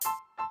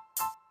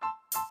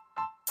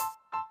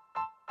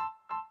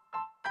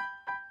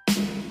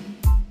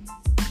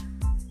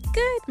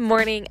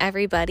morning,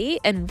 everybody,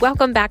 and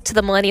welcome back to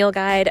the Millennial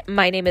Guide.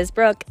 My name is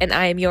Brooke, and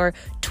I am your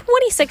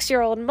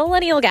 26-year-old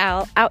millennial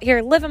gal out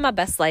here living my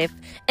best life,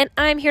 and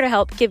I'm here to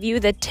help give you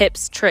the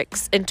tips,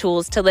 tricks, and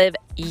tools to live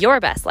your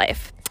best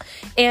life.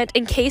 And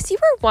in case you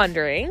were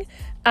wondering,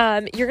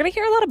 you're going to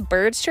hear a lot of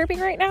birds chirping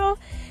right now.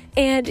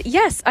 And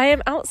yes, I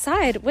am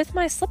outside with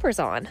my slippers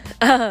on.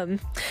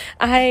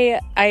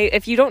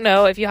 If you don't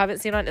know, if you haven't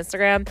seen on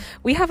Instagram,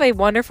 we have a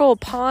wonderful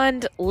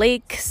pond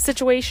lake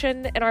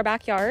situation in our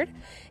backyard.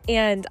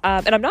 And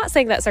I'm not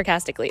saying that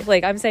sarcastically,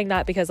 I'm saying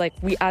that because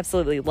we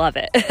absolutely love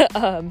it.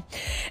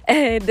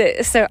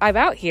 And so I'm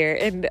out here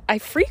and I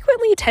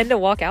frequently tend to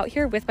walk out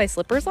here with my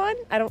slippers on.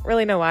 I don't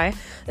really know why,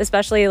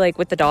 especially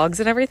with the dogs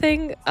and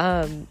everything.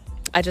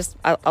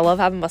 I love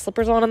having my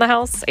slippers on in the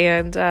house,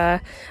 and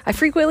I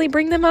frequently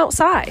bring them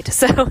outside.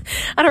 So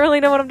I don't really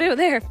know what I'm doing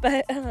there.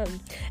 But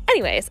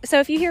anyways,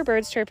 so if you hear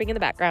birds chirping in the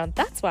background,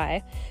 that's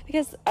why,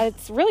 because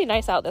it's really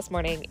nice out this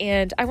morning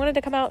and I wanted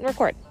to come out and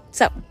record.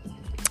 So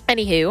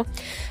anywho,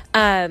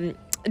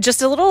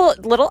 just a little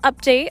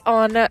update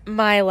on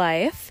my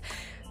life.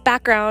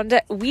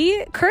 Background,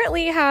 we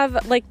currently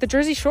have the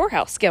Jersey Shore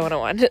house going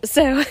on.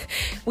 So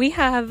we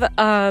have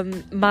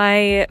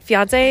my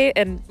fiance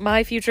and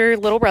my future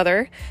little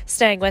brother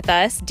staying with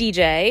us,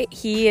 DJ.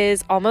 He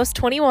is almost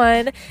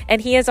 21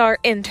 and he is our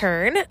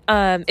intern.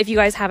 If you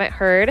guys haven't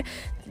heard,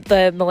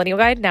 the Millennial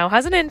Guide now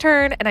has an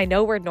intern, and I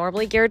know we're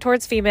normally geared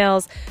towards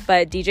females,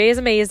 but DJ is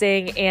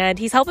amazing and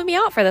he's helping me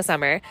out for the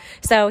summer.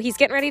 So he's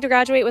getting ready to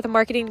graduate with a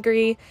marketing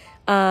degree.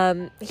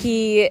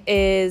 He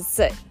is,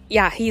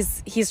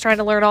 he's trying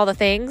to learn all the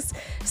things.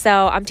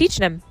 So I'm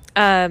teaching him.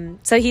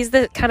 So he's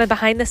the kind of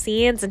behind the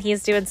scenes, and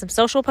he's doing some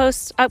social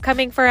posts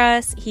upcoming for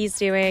us. He's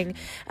doing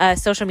a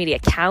social media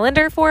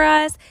calendar for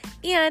us,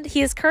 and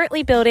he is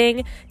currently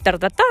building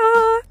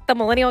the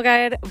Millennial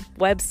Guide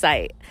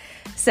website.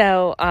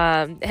 So,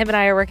 him and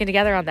I are working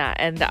together on that,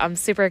 and I'm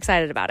super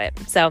excited about it.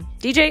 So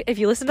DJ, if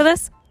you listen to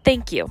this,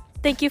 thank you.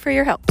 Thank you for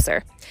your help,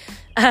 sir.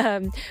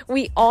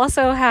 We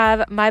also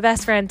have my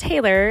best friend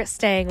Taylor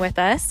staying with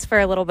us for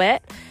a little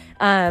bit.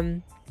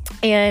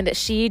 And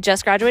she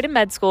just graduated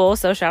med school,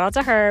 so shout out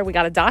to her. We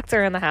got a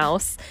doctor in the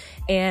house.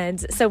 And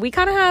so we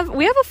have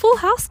a full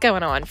house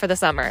going on for the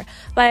summer,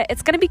 but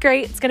it's going to be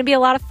great. It's going to be a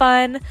lot of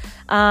fun.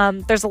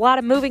 There's a lot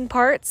of moving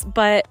parts,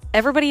 but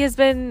everybody has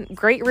been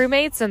great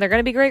roommates and they're going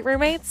to be great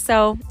roommates.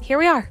 So here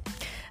we are.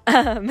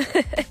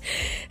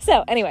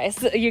 So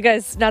anyways, you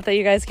guys, not that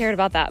you guys cared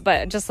about that,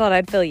 but just thought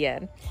I'd fill you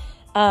in.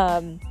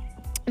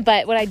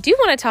 But what I do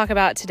want to talk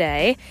about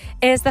today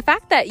is the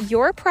fact that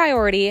your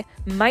priority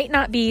might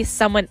not be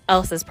someone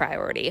else's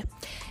priority.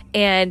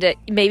 And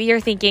maybe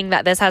you're thinking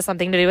that this has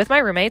something to do with my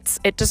roommates.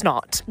 It does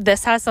not.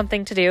 This has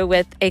something to do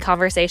with a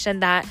conversation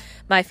that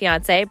my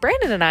fiance,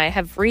 Brandon, and I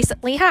have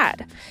recently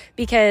had,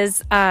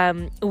 because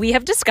we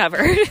have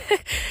discovered,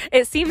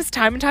 it seems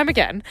time and time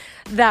again,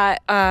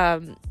 that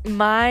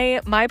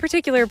my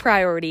particular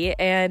priority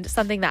and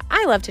something that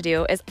I love to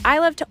do is I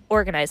love to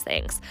organize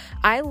things.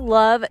 I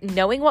love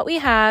knowing what we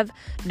have,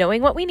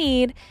 knowing what we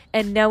need,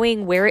 and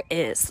knowing where it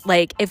is.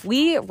 If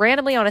we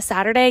randomly on a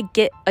Saturday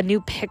get a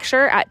new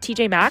picture at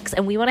TJ Maxx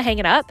and we want to hang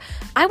it up,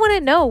 I want to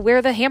know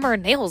where the hammer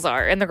and nails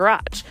are in the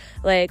garage.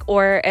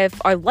 Or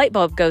if our light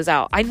bulb goes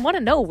out, I want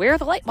to know where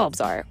the light bulbs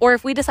are. Or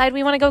if we decide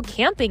we want to go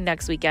camping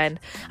next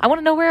weekend, I want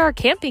to know where our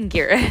camping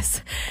gear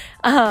is.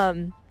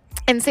 And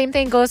same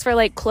thing goes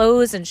for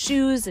clothes and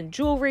shoes and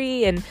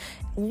jewelry and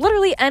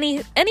literally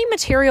any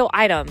material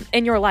item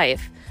in your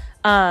life.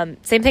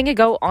 Same thing could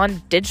go on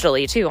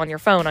digitally too, on your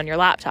phone, on your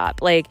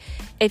laptop.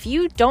 If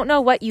you don't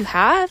know what you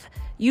have,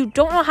 you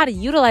don't know how to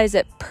utilize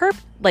it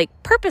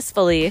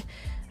purposefully,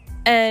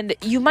 and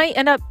you might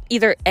end up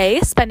either A,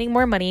 spending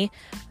more money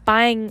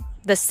buying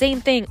the same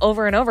thing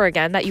over and over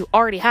again that you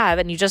already have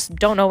and you just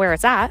don't know where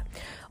it's at,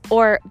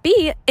 or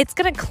B, it's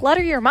going to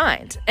clutter your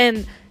mind.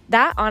 And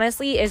that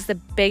honestly is the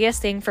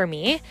biggest thing for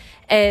me,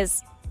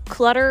 is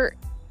clutter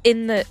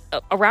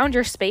around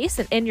your space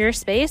and in your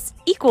space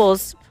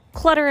equals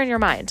clutter in your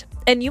mind.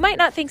 And you might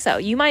not think so.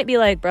 You might be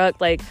like,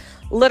 Brooke,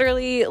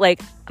 literally,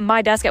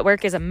 my desk at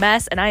work is a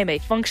mess and I am a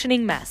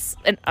functioning mess.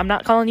 And I'm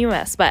not calling you a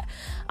mess, but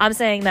I'm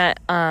saying that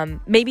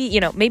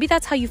maybe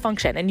that's how you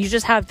function, and you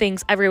just have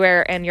things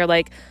everywhere and you're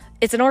like,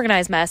 it's an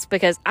organized mess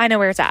because I know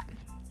where it's at.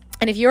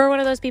 And if you're one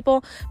of those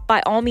people,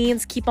 by all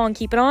means, keep on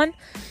keeping on.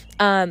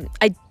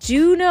 I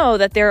do know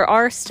that there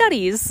are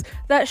studies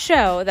that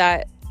show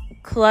that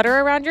clutter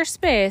around your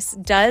space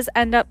does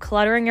end up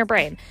cluttering your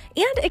brain.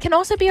 And it can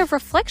also be a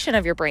reflection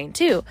of your brain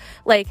too.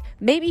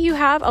 Maybe you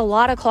have a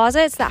lot of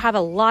closets that have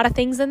a lot of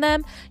things in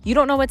them. You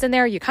don't know what's in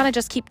there. You kind of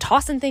just keep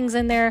tossing things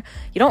in there.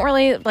 You don't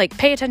really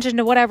pay attention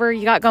to whatever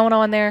you got going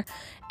on there.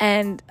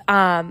 And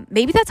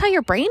maybe that's how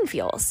your brain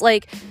feels.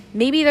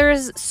 Maybe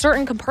there's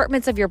certain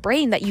compartments of your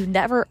brain that you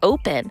never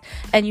open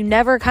and you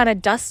never kind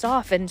of dust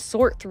off and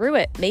sort through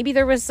it. Maybe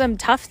there was some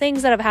tough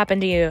things that have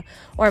happened to you,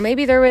 or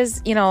maybe there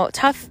was,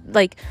 tough,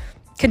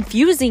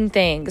 confusing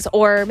things,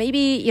 or maybe,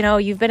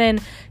 you've been in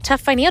tough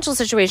financial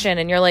situation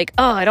and you're like,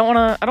 oh, I don't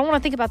want to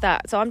think about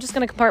that. So I'm just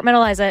going to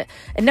compartmentalize it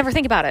and never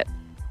think about it.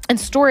 and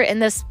store it in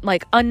this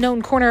like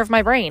unknown corner of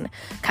my brain,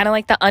 kind of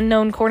like the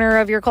unknown corner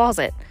of your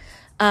closet.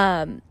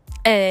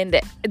 And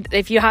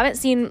if you haven't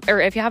seen, or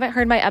if you haven't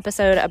heard my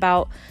episode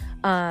about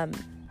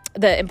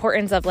the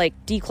importance of like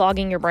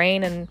declogging your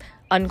brain and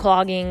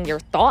unclogging your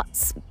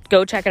thoughts,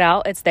 go check it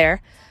out. It's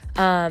there.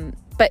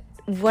 But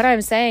what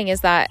I'm saying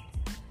is that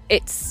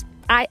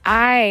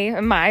I,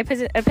 in my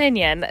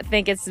opinion,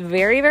 think it's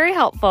very, very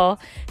helpful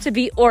to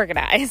be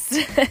organized.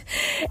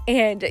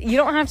 And you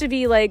don't have to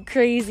be like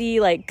crazy,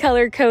 like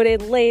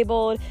color-coded,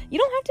 labeled. You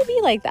don't have to be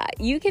like that.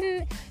 You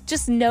can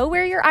just know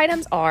where your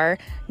items are,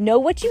 know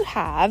what you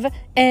have,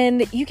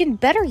 and you can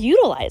better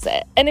utilize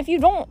it. And if you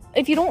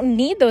don't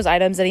need those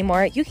items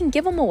anymore, you can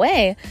give them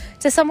away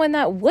to someone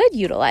that would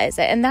utilize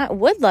it and that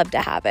would love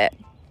to have it.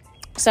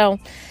 So,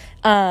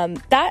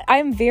 that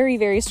I'm very,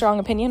 very strong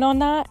opinion on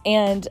that.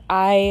 And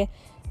I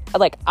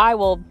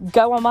will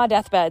go on my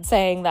deathbed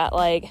saying that,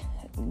 like,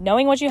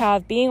 knowing what you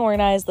have, being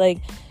organized, like,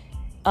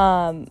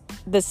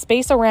 the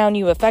space around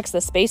you affects the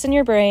space in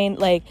your brain.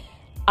 Like,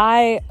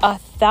 I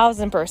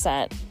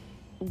 1,000%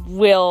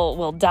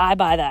 will die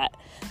by that.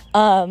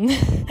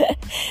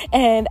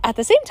 And at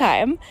the same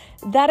time,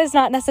 that is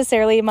not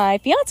necessarily my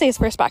fiance's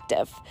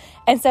perspective.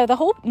 And so the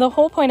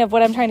whole point of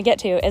what I'm trying to get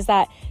to is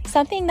that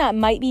something that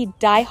might be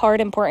die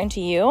hard important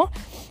to you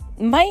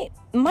might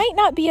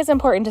not be as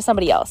important to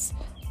somebody else.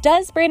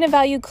 Does Brandon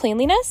value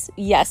cleanliness?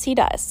 Yes, he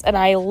does. And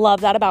I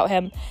love that about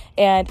him.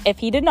 And if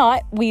he did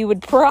not, we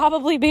would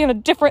probably be in a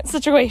different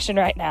situation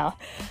right now.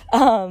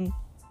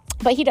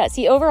 But he does.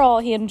 He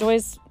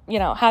enjoys,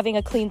 having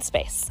a clean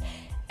space.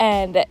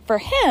 And for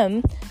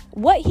him,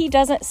 what he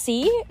doesn't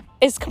see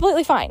is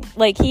completely fine.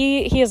 Like,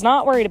 he is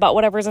not worried about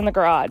whatever's in the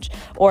garage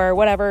or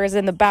whatever is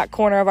in the back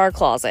corner of our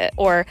closet,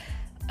 or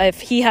if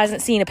he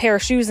hasn't seen a pair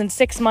of shoes in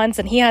 6 months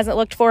and he hasn't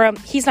looked for them,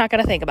 he's not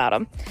going to think about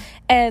them.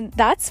 And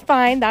that's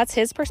fine. That's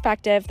his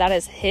perspective. That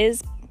is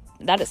his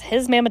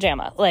mamma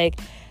jamma. Like,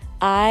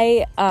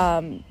 I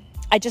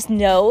just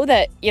know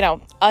that,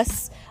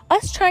 us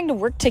trying to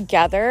work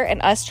together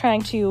and us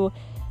trying to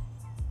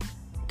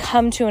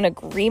come to an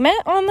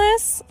agreement on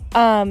this,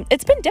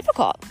 it's been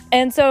difficult.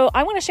 And so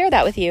I want to share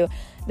that with you,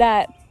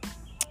 that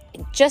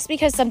just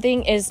because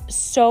something is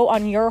so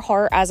on your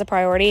heart as a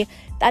priority,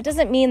 that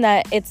doesn't mean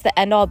that it's the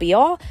end all be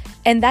all.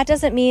 And that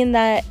doesn't mean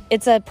that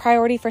it's a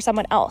priority for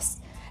someone else.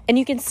 And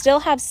you can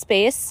still have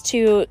space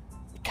to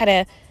kind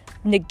of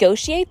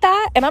negotiate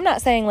that. And I'm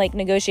not saying like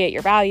negotiate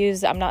your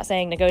values. I'm not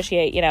saying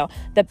negotiate,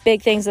 the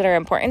big things that are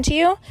important to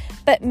you.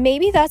 But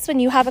maybe that's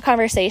when you have a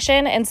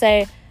conversation and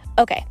say,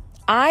 okay,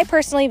 I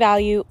personally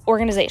value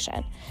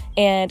organization,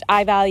 and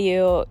I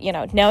value,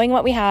 knowing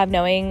what we have,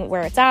 knowing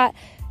where it's at,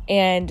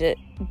 and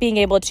being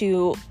able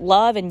to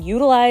love and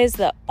utilize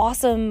the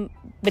awesome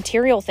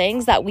material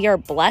things that we are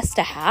blessed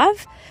to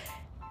have.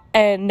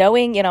 And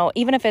knowing,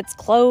 even if it's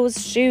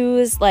clothes,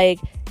 shoes, like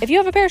if you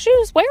have a pair of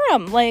shoes, wear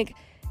them. Like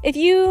if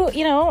you,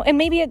 and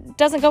maybe it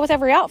doesn't go with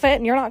every outfit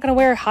and you're not going to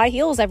wear high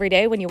heels every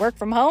day when you work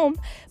from home,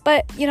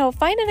 but,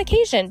 find an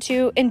occasion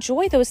to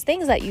enjoy those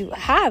things that you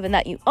have and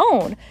that you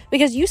own,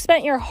 because you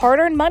spent your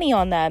hard-earned money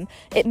on them.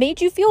 It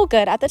made you feel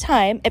good at the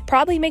time. It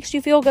probably makes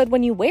you feel good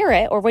when you wear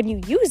it or when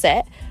you use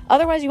it.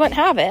 Otherwise you wouldn't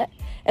have it,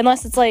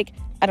 unless it's like,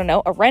 I don't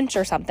know, a wrench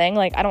or something.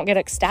 Like, I don't get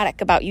ecstatic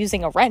about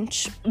using a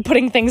wrench,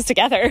 putting things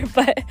together,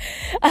 but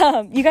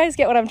you guys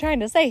get what I'm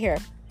trying to say here.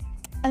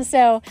 And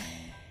so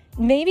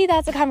maybe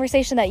that's a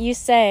conversation that you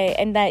say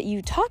and that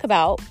you talk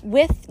about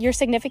with your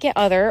significant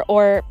other,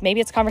 or maybe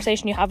it's a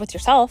conversation you have with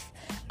yourself,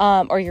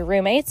 or your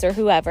roommates or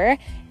whoever,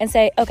 and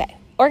say, okay,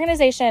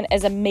 organization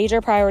is a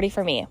major priority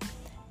for me.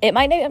 It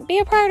might not be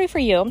a priority for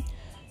you.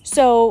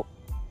 So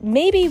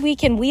maybe we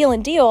can wheel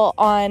and deal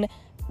on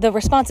the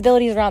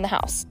responsibilities around the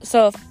house.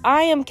 So if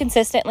I am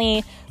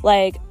consistently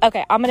like,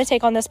 okay, I'm going to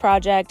take on this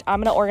project, I'm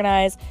going to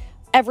organize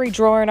every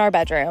drawer in our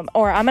bedroom,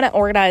 or I'm going to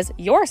organize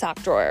your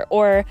sock drawer,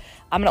 or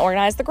I'm going to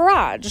organize the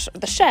garage,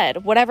 the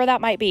shed, whatever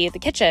that might be, the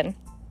kitchen.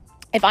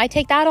 If I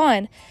take that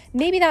on,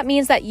 maybe that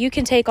means that you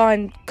can take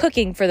on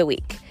cooking for the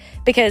week,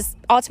 because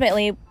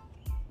ultimately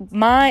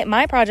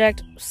my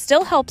project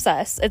still helps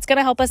us. It's going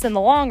to help us in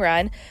the long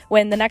run.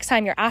 When the next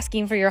time you're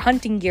asking for your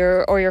hunting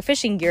gear or your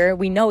fishing gear,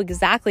 we know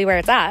exactly where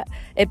it's at.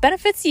 It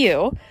benefits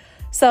you.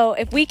 So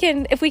if we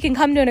can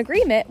come to an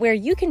agreement where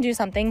you can do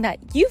something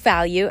that you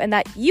value and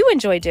that you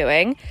enjoy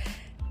doing,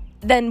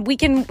 then we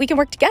can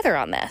work together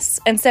on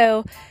this. And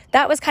so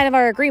that was kind of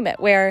our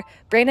agreement, where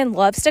Brandon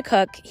loves to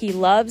cook. He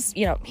loves,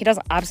 he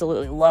doesn't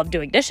absolutely love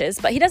doing dishes,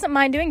 but he doesn't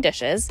mind doing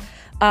dishes.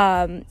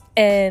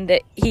 And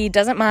he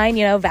doesn't mind,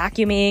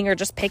 vacuuming or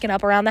just picking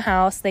up around the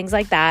house, things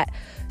like that.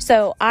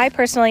 So I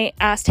personally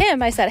asked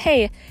him, I said,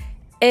 hey,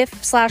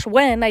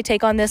 when I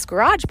take on this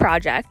garage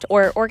project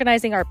or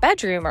organizing our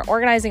bedroom or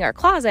organizing our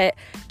closet,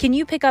 can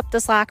you pick up the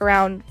slack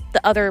around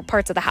the other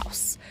parts of the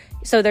house?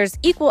 So there's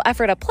equal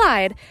effort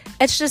applied.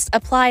 It's just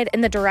applied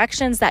in the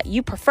directions that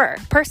you prefer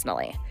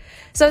personally.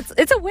 So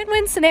it's a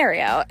win-win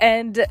scenario.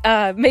 And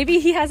maybe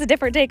he has a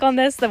different take on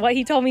this than what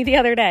he told me the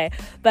other day.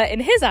 But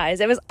in his eyes,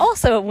 it was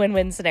also a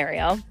win-win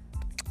scenario.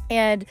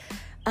 And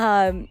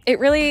it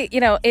really,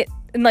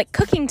 And like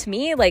cooking to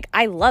me, like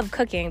I love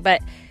cooking,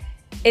 but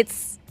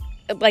it's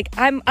like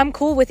I'm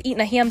cool with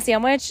eating a ham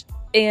sandwich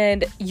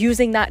and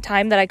using that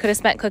time that I could have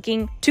spent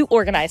cooking to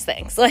organize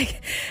things.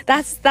 Like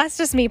that's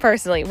just me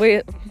personally.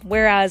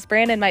 Whereas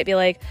Brandon might be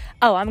like,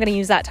 oh, I'm going to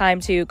use that time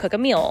to cook a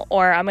meal,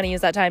 or I'm going to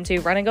use that time to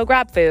run and go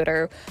grab food,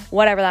 or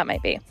whatever that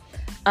might be,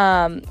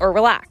 or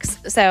relax.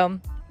 So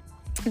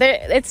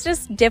it's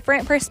just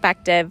different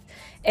perspective.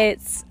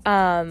 It's,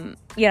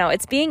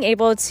 it's being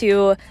able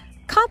to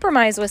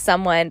compromise with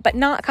someone, but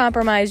not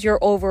compromise your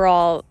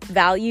overall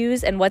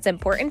values and what's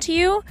important to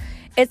you.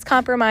 It's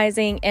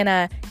compromising in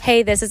a,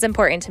 hey, this is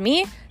important to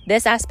me.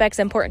 This aspect's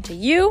important to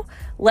you.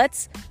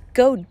 Let's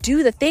go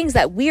do the things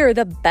that we are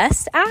the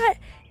best at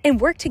and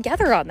work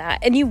together on that.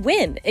 And you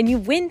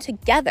win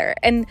together.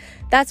 And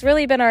that's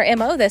really been our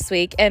MO this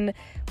week. And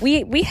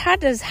we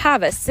had to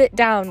have a sit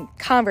down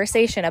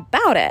conversation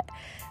about it.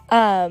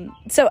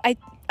 So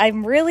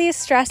I'm really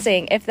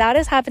stressing if that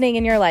is happening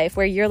in your life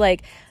where you're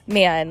like,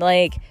 man,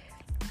 like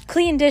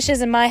clean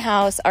dishes in my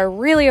house are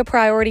really a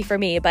priority for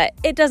me, but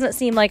it doesn't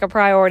seem like a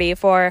priority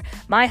for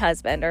my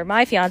husband or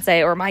my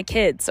fiance or my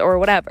kids or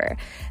whatever,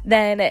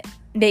 then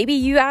maybe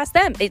you ask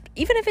them,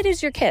 even if it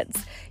is your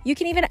kids, you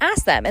can even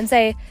ask them and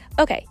say,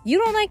 okay, you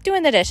don't like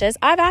doing the dishes.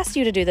 I've asked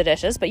you to do the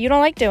dishes, but you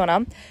don't like doing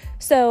them.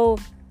 So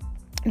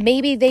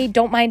maybe they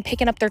don't mind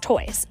picking up their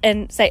toys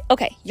and say,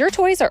 okay, your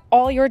toys are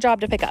all your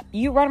job to pick up.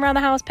 You run around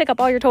the house, pick up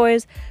all your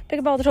toys, pick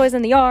up all the toys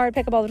in the yard,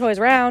 pick up all the toys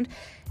around,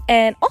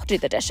 and I'll do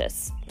the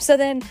dishes. So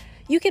then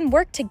you can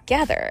work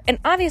together. And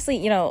obviously,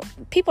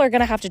 people are going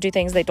to have to do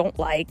things they don't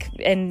like.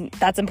 And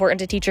that's important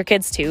to teach your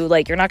kids too.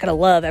 Like, you're not going to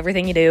love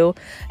everything you do.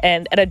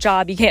 And at a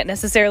job, you can't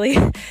necessarily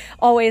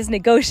always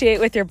negotiate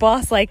with your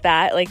boss like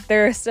that. Like,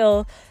 there are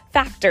still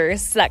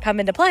factors that come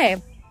into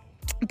play.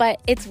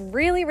 But it's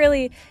really,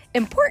 really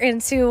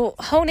important to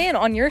hone in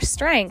on your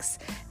strengths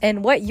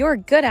and what you're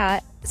good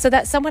at so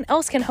that someone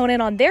else can hone in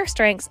on their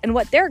strengths and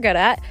what they're good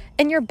at,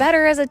 and you're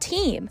better as a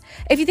team.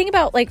 If you think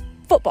about like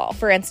football,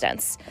 for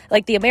instance,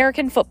 like the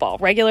American football,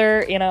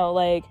 regular,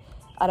 Cincinnati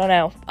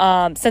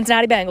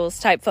Bengals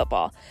type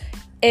football.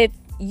 If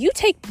you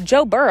take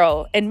Joe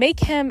Burrow and make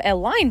him a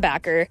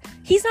linebacker,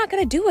 he's not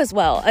going to do as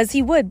well as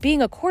he would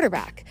being a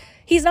quarterback.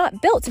 He's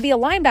not built to be a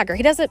linebacker.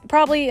 He doesn't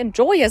probably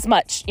enjoy as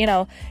much,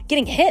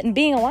 getting hit and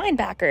being a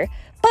linebacker,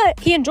 but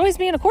he enjoys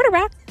being a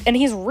quarterback and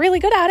he's really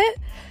good at it.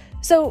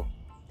 So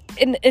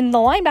and the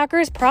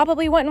linebackers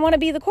probably wouldn't want to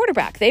be the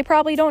quarterback. They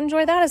probably don't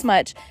enjoy that as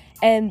much,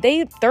 and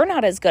they're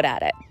not as good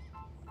at it.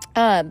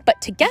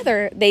 But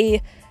together,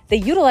 they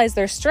utilize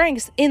their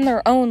strengths in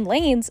their own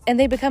lanes, and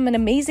they become an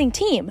amazing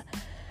team.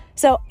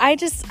 So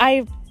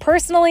I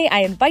personally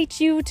invite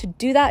you to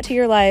do that to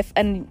your life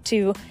and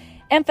to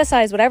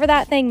emphasize whatever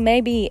that thing may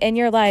be in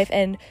your life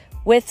and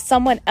with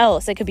someone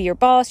else. It could be your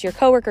boss, your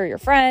coworker, your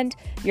friend,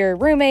 your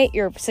roommate,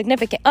 your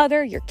significant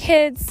other, your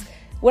kids,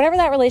 whatever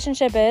that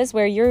relationship is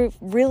where you're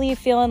really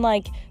feeling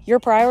like your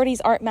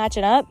priorities aren't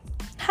matching up.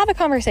 Have a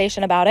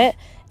conversation about it.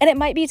 And it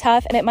might be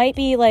tough and it might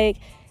be like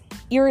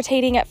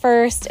irritating at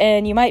first,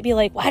 and you might be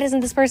like, why doesn't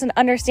this person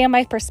understand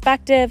my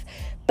perspective?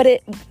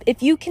 But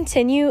if you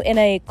continue in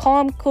a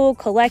calm, cool,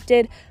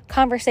 collected,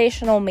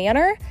 conversational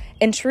manner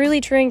and truly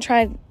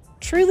trying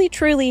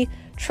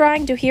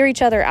to hear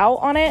each other out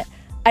on it,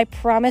 I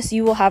promise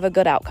you will have a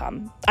good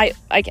outcome. I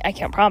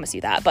can't promise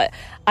you that, but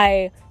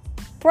I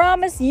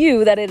promise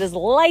you that it is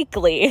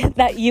likely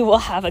that you will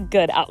have a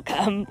good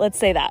outcome. Let's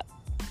say that.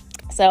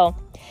 So,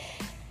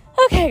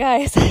 okay,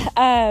 guys,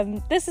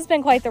 this has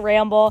been quite the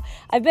ramble.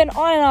 I've been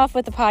on and off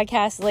with the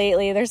podcast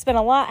lately. There's been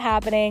a lot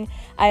happening.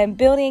 I am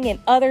building in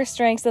other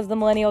strengths of the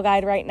Millennial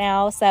Guide right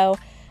now. So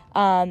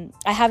I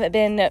haven't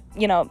been,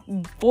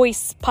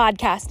 voice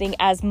podcasting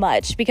as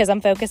much because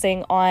I'm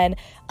focusing on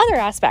other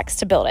aspects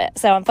to build it.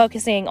 So I'm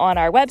focusing on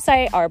our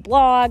website, our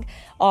blog,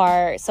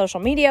 our social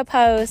media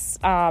posts,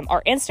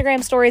 our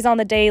Instagram stories on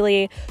the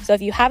daily. So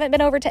if you haven't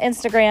been over to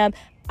Instagram,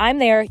 I'm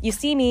there. You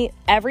see me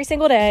every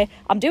single day.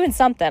 I'm doing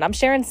something. I'm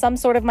sharing some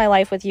sort of my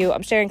life with you.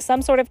 I'm sharing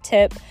some sort of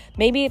tip,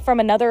 maybe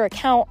from another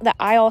account that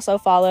I also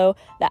follow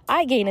that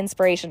I gain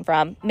inspiration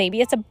from.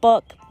 Maybe it's a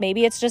book.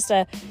 Maybe it's just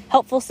a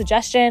helpful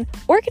suggestion,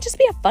 or it could just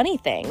be a funny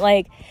thing.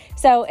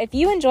 So if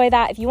you enjoy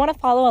that, if you want to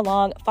follow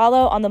along,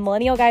 follow on the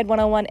Millennial Guide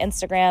 101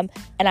 Instagram,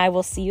 and I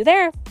will see you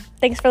there.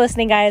 Thanks for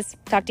listening, guys.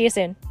 Talk to you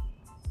soon.